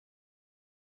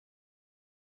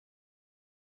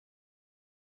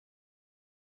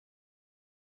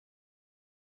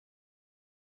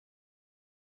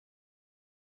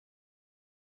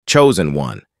chosen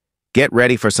one. Get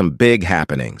ready for some big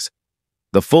happenings.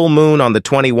 The full moon on the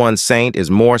 21 Saint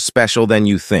is more special than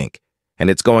you think, and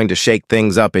it's going to shake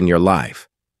things up in your life.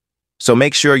 So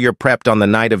make sure you're prepped on the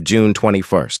night of June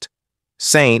 21st.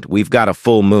 Saint, we've got a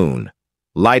full moon,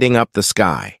 lighting up the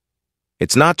sky.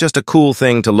 It's not just a cool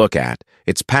thing to look at,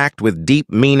 it's packed with deep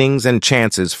meanings and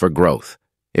chances for growth.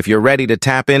 If you're ready to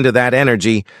tap into that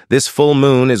energy, this full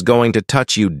moon is going to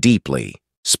touch you deeply,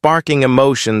 sparking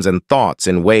emotions and thoughts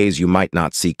in ways you might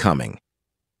not see coming.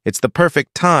 It's the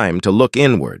perfect time to look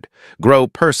inward, grow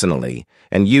personally,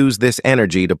 and use this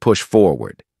energy to push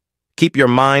forward. Keep your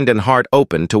mind and heart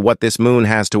open to what this moon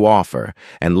has to offer,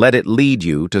 and let it lead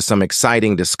you to some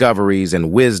exciting discoveries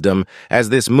and wisdom as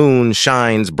this moon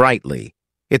shines brightly.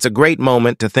 It's a great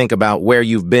moment to think about where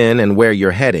you've been and where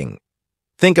you're heading.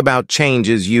 Think about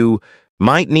changes you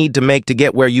might need to make to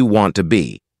get where you want to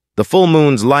be. The full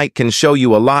moon's light can show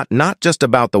you a lot, not just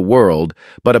about the world,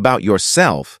 but about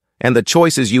yourself and the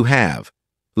choices you have.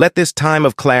 Let this time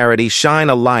of clarity shine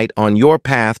a light on your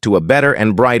path to a better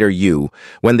and brighter you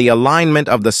when the alignment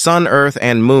of the sun, earth,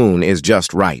 and moon is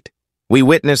just right. We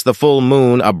witness the full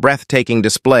moon, a breathtaking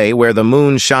display where the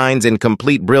moon shines in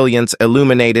complete brilliance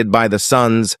illuminated by the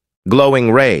sun's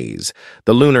glowing rays.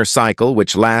 The lunar cycle,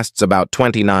 which lasts about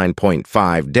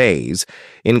 29.5 days,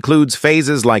 includes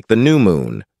phases like the new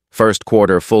moon, first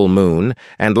quarter full moon,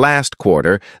 and last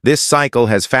quarter. This cycle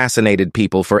has fascinated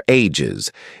people for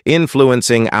ages,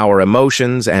 influencing our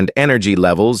emotions and energy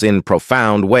levels in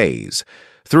profound ways.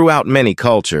 Throughout many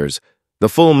cultures, the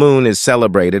full moon is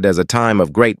celebrated as a time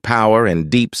of great power and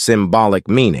deep symbolic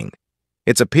meaning.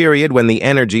 It's a period when the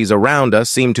energies around us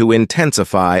seem to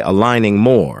intensify, aligning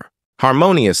more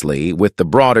harmoniously with the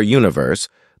broader universe.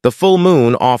 The full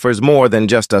moon offers more than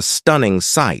just a stunning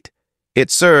sight. It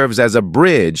serves as a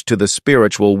bridge to the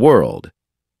spiritual world.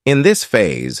 In this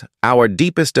phase, our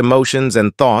deepest emotions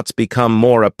and thoughts become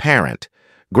more apparent,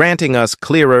 granting us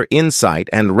clearer insight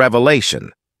and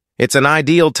revelation. It's an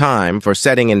ideal time for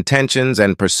setting intentions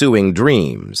and pursuing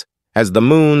dreams, as the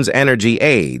moon's energy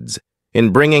aids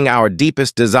in bringing our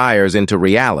deepest desires into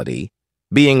reality.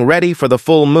 Being ready for the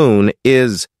full moon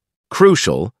is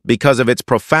crucial because of its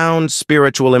profound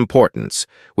spiritual importance,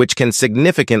 which can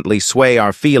significantly sway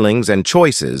our feelings and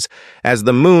choices as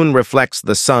the moon reflects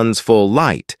the sun's full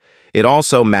light. It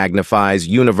also magnifies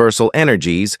universal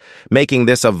energies, making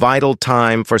this a vital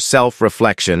time for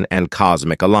self-reflection and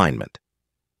cosmic alignment.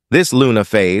 This lunar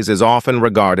phase is often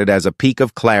regarded as a peak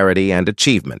of clarity and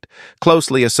achievement,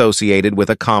 closely associated with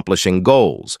accomplishing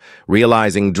goals,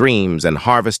 realizing dreams, and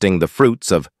harvesting the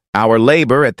fruits of our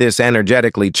labor at this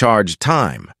energetically charged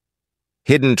time.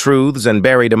 Hidden truths and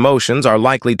buried emotions are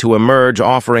likely to emerge,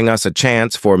 offering us a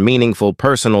chance for meaningful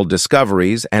personal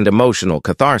discoveries and emotional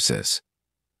catharsis.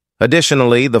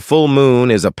 Additionally, the full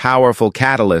moon is a powerful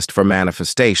catalyst for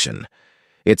manifestation.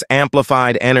 Its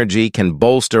amplified energy can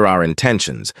bolster our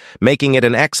intentions, making it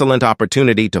an excellent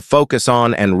opportunity to focus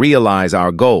on and realize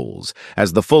our goals.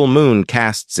 As the full moon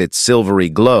casts its silvery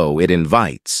glow, it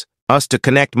invites us to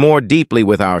connect more deeply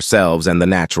with ourselves and the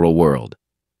natural world.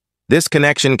 This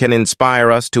connection can inspire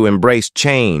us to embrace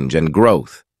change and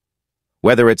growth.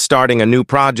 Whether it's starting a new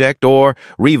project or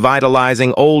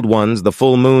revitalizing old ones, the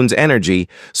full moon's energy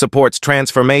supports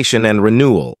transformation and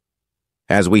renewal.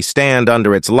 As we stand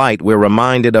under its light, we're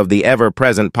reminded of the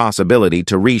ever-present possibility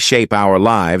to reshape our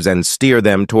lives and steer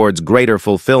them towards greater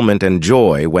fulfillment and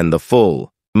joy. When the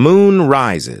full moon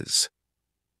rises,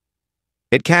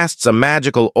 it casts a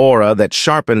magical aura that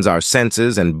sharpens our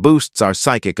senses and boosts our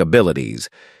psychic abilities.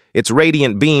 Its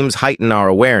radiant beams heighten our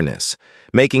awareness,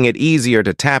 making it easier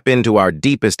to tap into our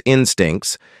deepest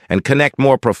instincts and connect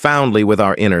more profoundly with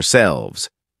our inner selves.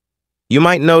 You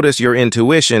might notice your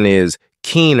intuition is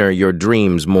keener, your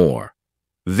dreams more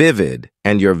vivid,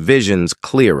 and your visions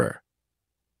clearer.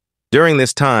 During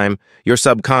this time, your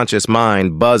subconscious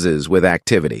mind buzzes with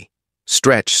activity,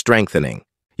 strengthening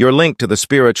your link to the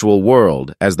spiritual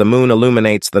world. As the moon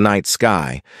illuminates the night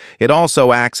sky, it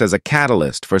also acts as a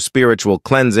catalyst for spiritual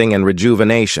cleansing and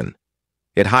rejuvenation.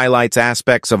 It highlights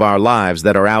aspects of our lives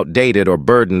that are outdated or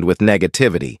burdened with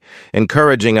negativity,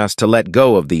 encouraging us to let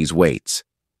go of these weights.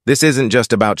 This isn't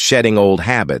just about shedding old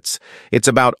habits, it's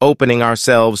about opening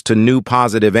ourselves to new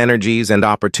positive energies and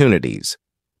opportunities.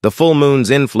 The full moon's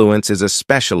influence is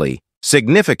especially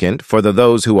significant for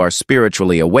those who are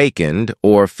spiritually awakened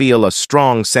or feel a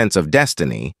strong sense of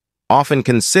destiny, often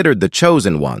considered the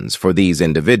chosen ones for these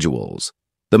individuals.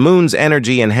 The moon's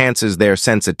energy enhances their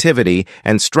sensitivity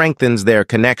and strengthens their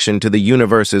connection to the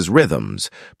universe's rhythms,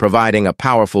 providing a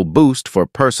powerful boost for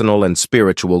personal and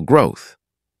spiritual growth.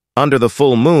 Under the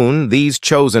full moon, these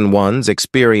chosen ones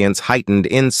experience heightened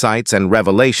insights and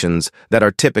revelations that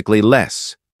are typically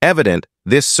less evident.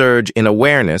 This surge in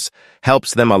awareness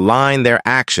helps them align their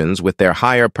actions with their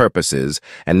higher purposes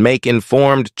and make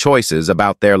informed choices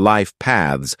about their life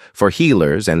paths for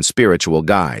healers and spiritual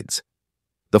guides.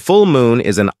 The full moon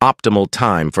is an optimal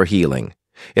time for healing.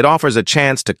 It offers a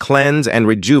chance to cleanse and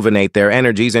rejuvenate their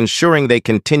energies, ensuring they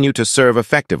continue to serve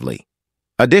effectively.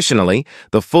 Additionally,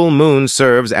 the full moon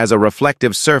serves as a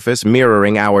reflective surface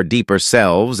mirroring our deeper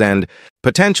selves and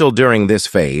potential. During this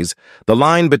phase, the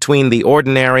line between the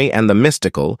ordinary and the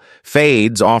mystical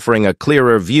fades, offering a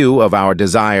clearer view of our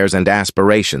desires and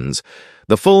aspirations.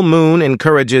 The full moon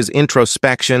encourages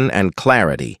introspection and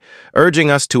clarity, urging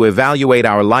us to evaluate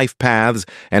our life paths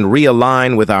and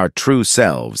realign with our true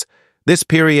selves. This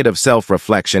period of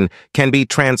self-reflection can be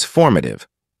transformative,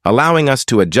 allowing us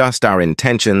to adjust our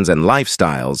intentions and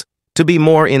lifestyles to be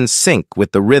more in sync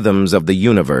with the rhythms of the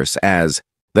universe as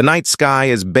the night sky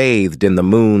is bathed in the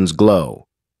moon's glow.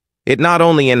 It not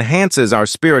only enhances our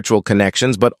spiritual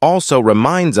connections but also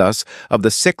reminds us of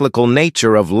the cyclical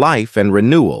nature of life and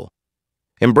renewal.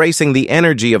 Embracing the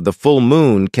energy of the full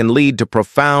moon can lead to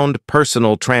profound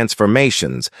personal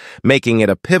transformations, making it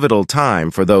a pivotal time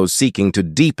for those seeking to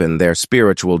deepen their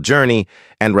spiritual journey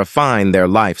and refine their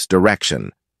life's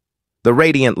direction. The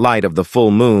radiant light of the full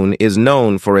moon is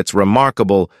known for its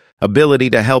remarkable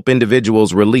ability to help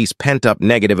individuals release pent-up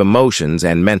negative emotions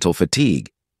and mental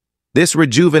fatigue. This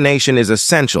rejuvenation is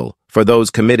essential for those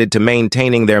committed to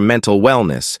maintaining their mental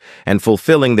wellness and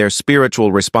fulfilling their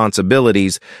spiritual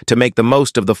responsibilities. To make the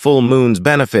most of the full moon's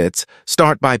benefits,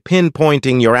 start by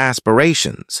pinpointing your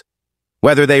aspirations.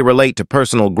 Whether they relate to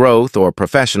personal growth or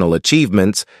professional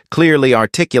achievements, clearly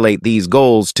articulate these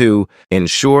goals to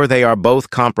ensure they are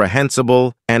both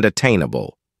comprehensible and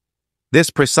attainable. This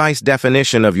precise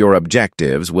definition of your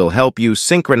objectives will help you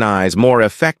synchronize more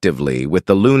effectively with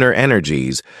the lunar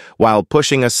energies while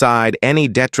pushing aside any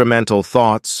detrimental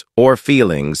thoughts or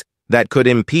feelings that could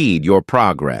impede your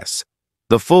progress.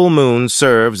 The full moon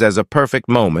serves as a perfect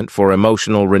moment for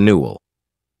emotional renewal.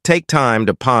 Take time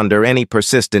to ponder any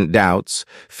persistent doubts,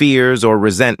 fears, or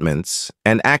resentments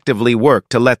and actively work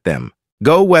to let them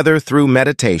go, whether through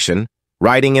meditation,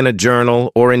 writing in a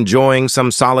journal, or enjoying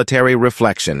some solitary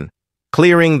reflection.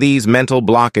 Clearing these mental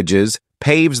blockages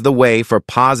paves the way for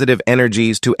positive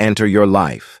energies to enter your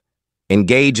life.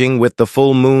 Engaging with the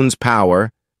full moon's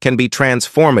power can be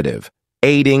transformative,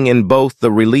 aiding in both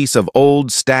the release of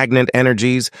old stagnant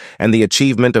energies and the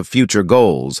achievement of future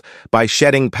goals. By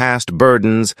shedding past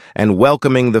burdens and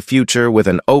welcoming the future with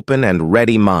an open and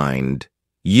ready mind,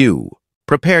 you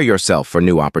prepare yourself for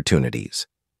new opportunities.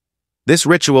 This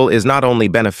ritual is not only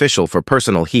beneficial for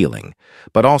personal healing,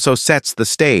 but also sets the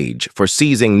stage for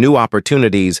seizing new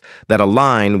opportunities that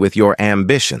align with your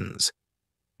ambitions.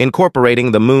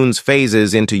 Incorporating the moon's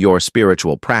phases into your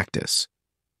spiritual practice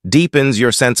deepens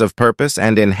your sense of purpose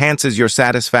and enhances your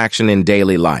satisfaction in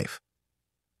daily life.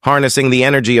 Harnessing the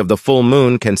energy of the full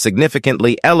moon can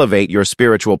significantly elevate your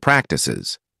spiritual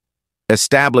practices.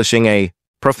 Establishing a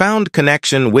profound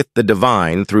connection with the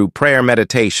divine through prayer,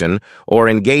 meditation, or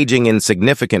engaging in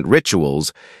significant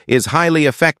rituals is highly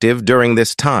effective during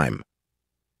this time.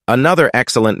 Another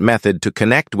excellent method to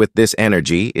connect with this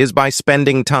energy is by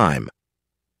spending time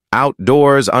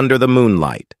outdoors under the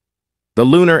moonlight. The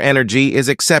lunar energy is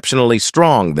exceptionally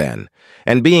strong then,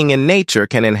 and being in nature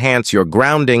can enhance your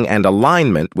grounding and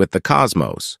alignment with the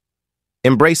cosmos.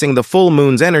 Embracing the full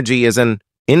moon's energy is an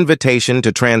invitation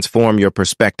to transform your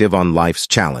perspective on life's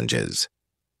challenges.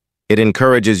 It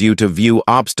encourages you to view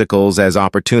obstacles as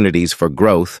opportunities for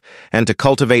growth and to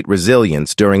cultivate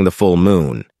resilience during the full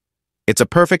moon. It's a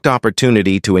perfect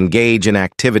opportunity to engage in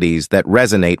activities that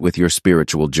resonate with your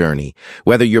spiritual journey.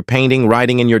 Whether you're painting,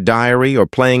 writing in your diary, or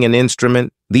playing an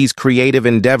instrument, these creative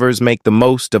endeavors make the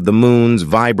most of the moon's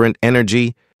vibrant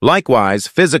energy. Likewise,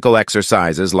 physical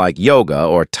exercises like yoga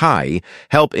or Tai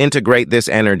help integrate this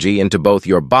energy into both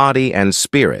your body and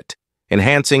spirit,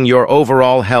 enhancing your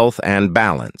overall health and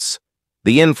balance.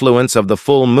 The influence of the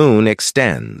full moon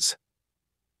extends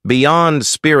beyond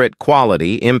spirit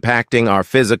quality, impacting our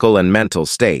physical and mental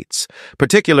states,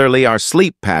 particularly our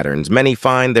sleep patterns. Many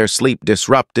find their sleep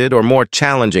disrupted or more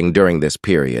challenging during this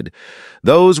period.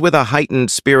 Those with a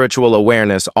heightened spiritual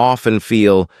awareness often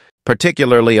feel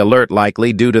particularly alert,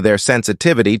 likely due to their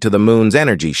sensitivity to the moon's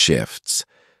energy shifts.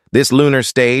 This lunar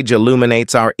stage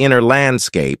illuminates our inner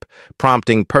landscape,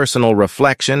 prompting personal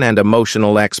reflection and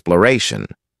emotional exploration.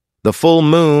 The full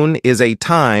moon is a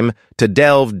time to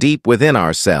delve deep within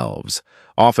ourselves,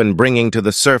 often bringing to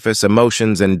the surface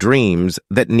emotions and dreams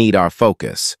that need our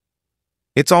focus.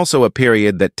 It's also a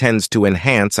period that tends to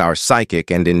enhance our psychic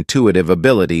and intuitive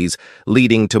abilities,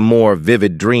 leading to more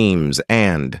vivid dreams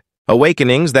and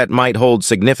awakenings that might hold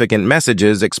significant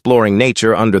messages. Exploring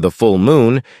nature under the full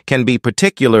moon can be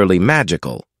particularly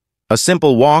magical. A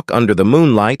simple walk under the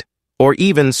moonlight, or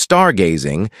even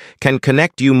stargazing, can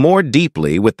connect you more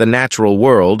deeply with the natural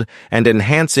world and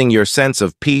enhancing your sense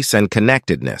of peace and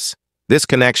connectedness. This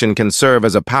connection can serve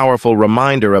as a powerful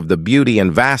reminder of the beauty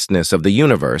and vastness of the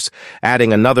universe,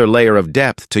 adding another layer of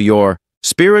depth to your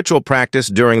spiritual practice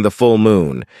during the full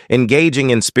moon. Engaging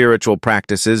in spiritual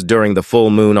practices during the full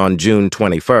moon on June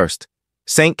 21st,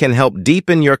 Saint can help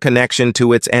deepen your connection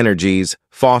to its energies,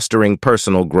 fostering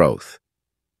personal growth.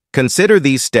 Consider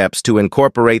these steps to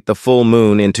incorporate the full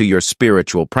moon into your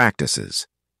spiritual practices.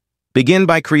 Begin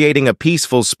by creating a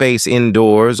peaceful space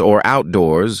indoors or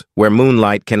outdoors where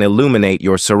moonlight can illuminate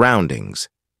your surroundings.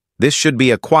 This should be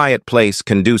a quiet place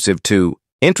conducive to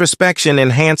introspection.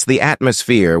 Enhance the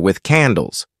atmosphere with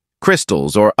candles,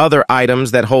 crystals, or other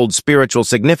items that hold spiritual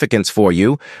significance for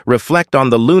you. Reflect on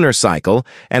the lunar cycle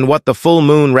and what the full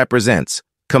moon represents: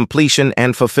 completion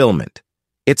and fulfillment.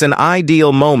 It's an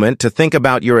ideal moment to think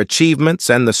about your achievements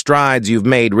and the strides you've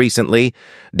made recently.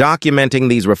 Documenting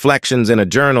these reflections in a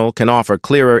journal can offer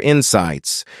clearer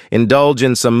insights. Indulge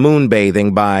in some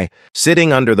moonbathing by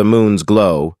sitting under the moon's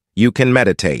glow. You can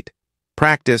meditate,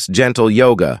 practice gentle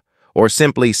yoga, or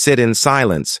simply sit in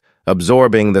silence,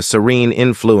 absorbing the serene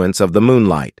influence of the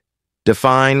moonlight.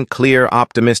 Define clear,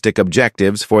 optimistic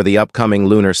objectives for the upcoming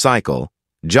lunar cycle.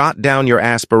 Jot down your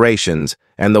aspirations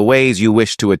and the ways you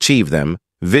wish to achieve them.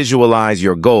 Visualize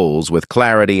your goals with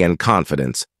clarity and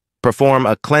confidence. Perform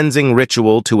a cleansing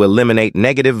ritual to eliminate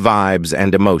negative vibes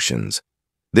and emotions.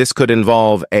 This could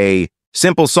involve a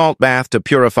simple salt bath to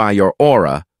purify your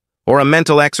aura, or a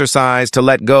mental exercise to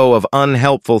let go of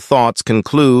unhelpful thoughts.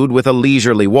 Conclude with a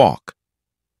leisurely walk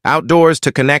outdoors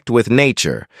to connect with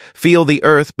nature. Feel the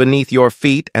earth beneath your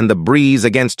feet and the breeze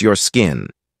against your skin.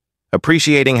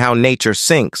 Appreciating how nature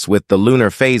syncs with the lunar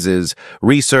phases,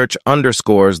 research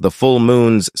underscores the full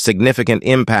moon's significant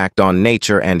impact on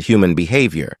nature and human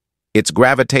behavior. Its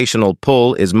gravitational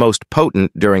pull is most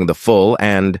potent during the full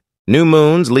and new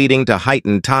moons, leading to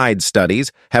heightened tide.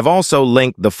 Studies have also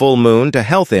linked the full moon to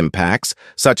health impacts,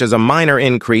 such as a minor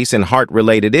increase in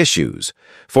heart-related issues.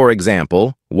 For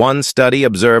example, one study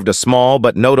observed a small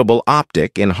but notable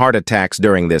uptick in heart attacks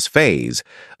during this phase.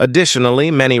 Additionally,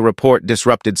 many report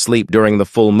disrupted sleep during the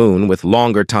full moon, with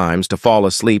longer times to fall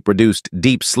asleep, reduced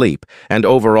deep sleep, and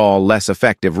overall less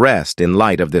effective rest in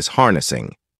light of this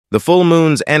harnessing. The full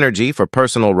moon's energy for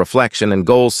personal reflection and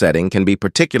goal setting can be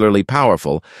particularly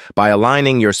powerful by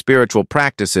aligning your spiritual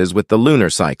practices with the lunar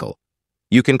cycle.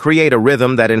 You can create a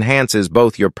rhythm that enhances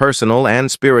both your personal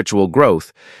and spiritual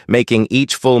growth. Making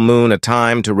each full moon a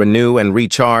time to renew and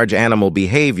recharge. Animal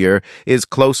behavior is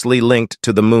closely linked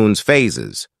to the moon's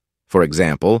phases. For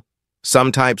example,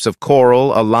 some types of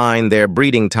coral align their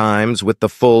breeding times with the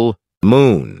full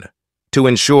moon to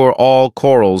ensure all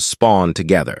corals spawn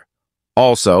together.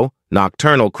 Also,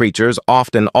 nocturnal creatures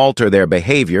often alter their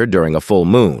behavior during a full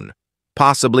moon,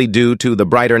 possibly due to the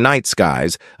brighter night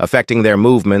skies, affecting their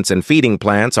movements, and feeding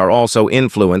plants are also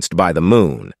influenced by the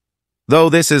moon. Though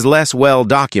this is less well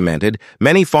documented,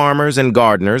 many farmers and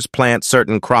gardeners plant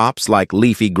certain crops like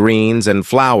leafy greens and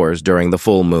flowers during the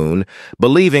full moon,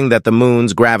 believing that the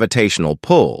moon's gravitational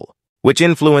pull, which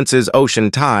influences ocean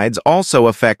tides, also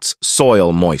affects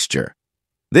soil moisture.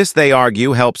 This, they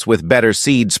argue, helps with better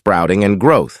seed sprouting and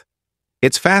growth.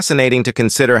 It's fascinating to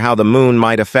consider how the moon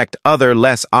might affect other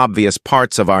less obvious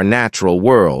parts of our natural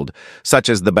world, such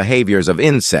as the behaviors of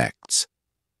insects.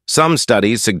 Some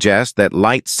studies suggest that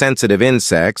light-sensitive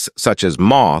insects, such as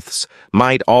moths,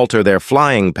 might alter their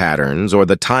flying patterns or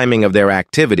the timing of their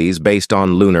activities based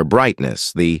on lunar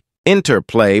brightness. The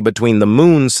interplay between the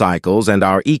moon cycles and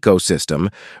our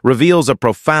ecosystem reveals a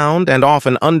profound and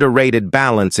often underrated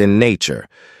balance in nature,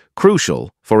 crucial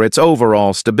for its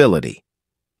overall stability.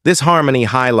 This harmony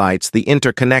highlights the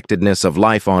interconnectedness of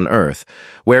life on Earth,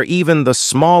 where even the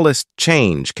smallest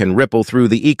change can ripple through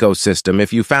the ecosystem.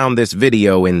 If you found this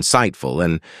video insightful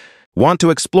and want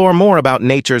to explore more about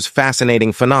nature's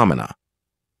fascinating phenomena,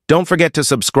 don't forget to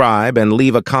subscribe and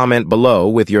leave a comment below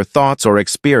with your thoughts or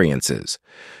experiences.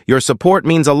 Your support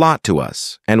means a lot to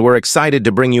us, and we're excited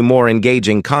to bring you more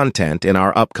engaging content in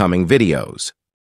our upcoming videos.